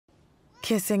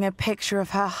kissing a picture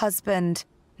of her husband,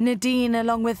 Nadine,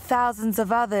 along with thousands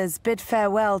of others, bid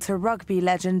farewell to rugby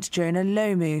legend Jonah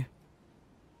Lomu.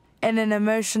 In an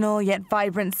emotional yet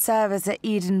vibrant service at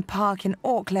Eden Park in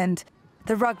Auckland,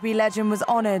 the rugby legend was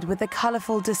honoured with a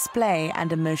colourful display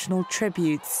and emotional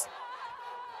tributes.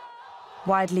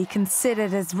 Widely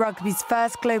considered as rugby's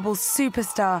first global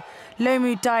superstar,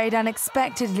 Lomu died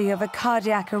unexpectedly of a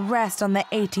cardiac arrest on the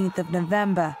 18th of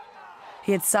November.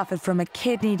 He had suffered from a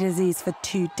kidney disease for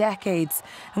 2 decades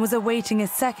and was awaiting a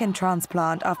second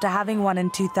transplant after having one in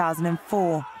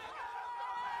 2004.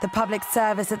 The public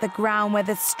service at the ground where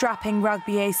the strapping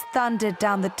rugby ace thundered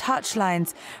down the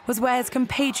touchlines was where his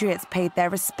compatriots paid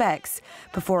their respects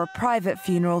before a private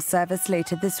funeral service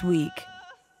later this week.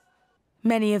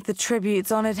 Many of the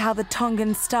tributes honoured how the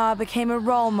Tongan star became a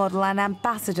role model and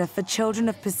ambassador for children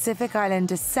of Pacific Island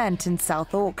descent in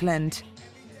South Auckland.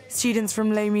 Students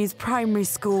from Lomu's primary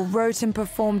school wrote and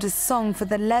performed a song for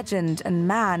the legend and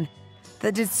man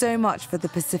that did so much for the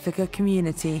Pacifica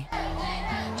community.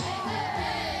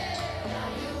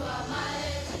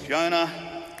 Jonah,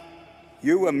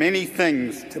 you were many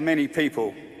things to many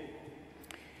people.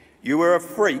 You were a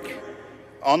freak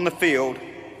on the field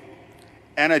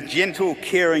and a gentle,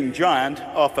 caring giant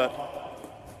off it.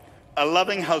 A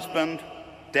loving husband,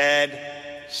 dad,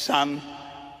 son,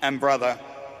 and brother.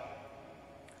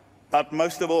 But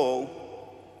most of all,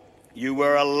 you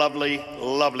were a lovely,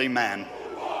 lovely man.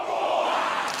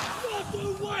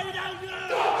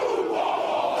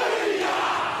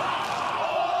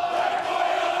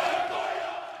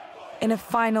 In a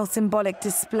final symbolic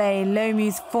display,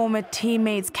 Lomu's former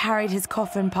teammates carried his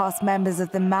coffin past members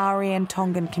of the Maori and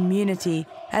Tongan community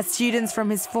as students from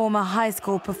his former high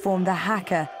school performed the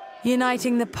haka,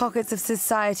 uniting the pockets of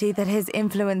society that his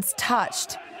influence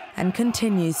touched and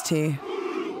continues to.